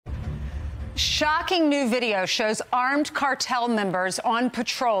Shocking new video shows armed cartel members on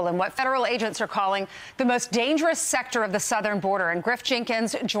patrol in what federal agents are calling the most dangerous sector of the southern border. And Griff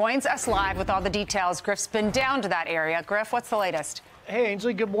Jenkins joins us live with all the details. Griff's been down to that area. Griff, what's the latest? Hey,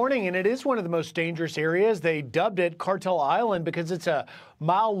 Ainsley, good morning. And it is one of the most dangerous areas. They dubbed it Cartel Island because it's a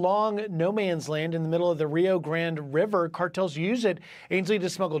mile-long no man's land in the middle of the Rio Grande River. Cartels use it, Ainsley, to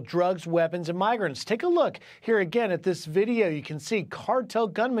smuggle drugs, weapons, and migrants. Take a look here again at this video. You can see cartel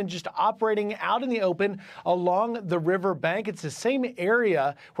gunmen just operating out in the open along the river bank. It's the same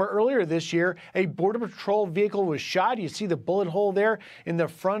area where earlier this year a Border Patrol vehicle was shot. You see the bullet hole there in the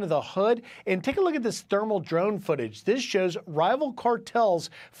front of the hood. And take a look at this thermal drone footage. This shows rival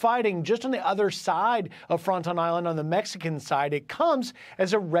cartels fighting just on the other side of Fronton Island on the Mexican side. It comes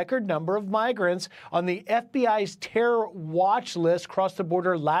as a record number of migrants on the FBI's terror watch list crossed the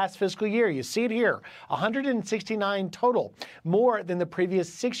border last fiscal year. You see it here, 169 total, more than the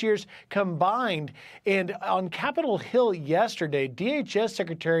previous 6 years combined. And on Capitol Hill yesterday, DHS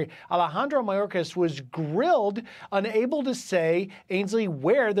Secretary Alejandro Mayorkas was grilled, unable to say, Ainsley,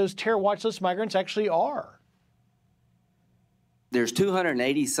 where those terror watch list migrants actually are. There's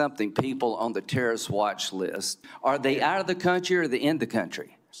 280-something people on the terrorist watch list. Are they out of the country or are they in the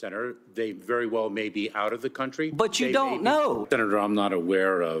country? Senator, they very well may be out of the country. But you don't know. Senator, I'm not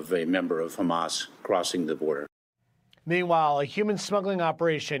aware of a member of Hamas crossing the border. Meanwhile, a human smuggling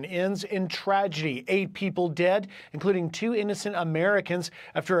operation ends in tragedy. 8 people dead, including 2 innocent Americans,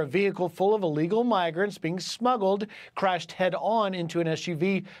 after a vehicle full of illegal migrants being smuggled crashed head-on into an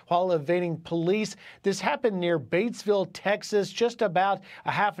SUV while evading police. This happened near Batesville, Texas, just about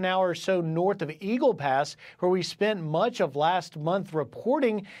a half an hour or so north of Eagle Pass, where we spent much of last month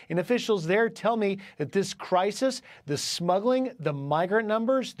reporting. And officials there tell me that this crisis, the smuggling, the migrant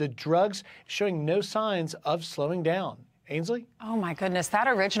numbers, the drugs, showing no signs of slowing down. Ainsley? Oh, my goodness. That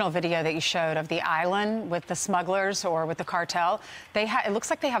original video that you showed of the island with the smugglers or with the cartel, it looks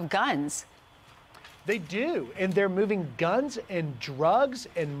like they have guns. They do, and they're moving guns and drugs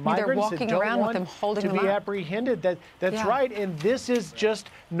and migrants that don't want to be apprehended. That's right, and this is just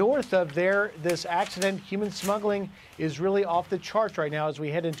north of this accident. Human smuggling is really off the charts right now as we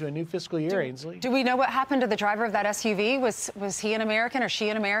head into a new fiscal year, Ainsley. Do we know what happened to the driver of that SUV? Was he an American or she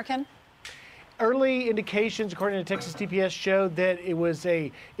an American? Early indications, according to Texas DPS, showed that it was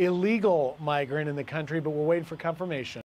a illegal migrant in the country, but we're waiting for confirmation.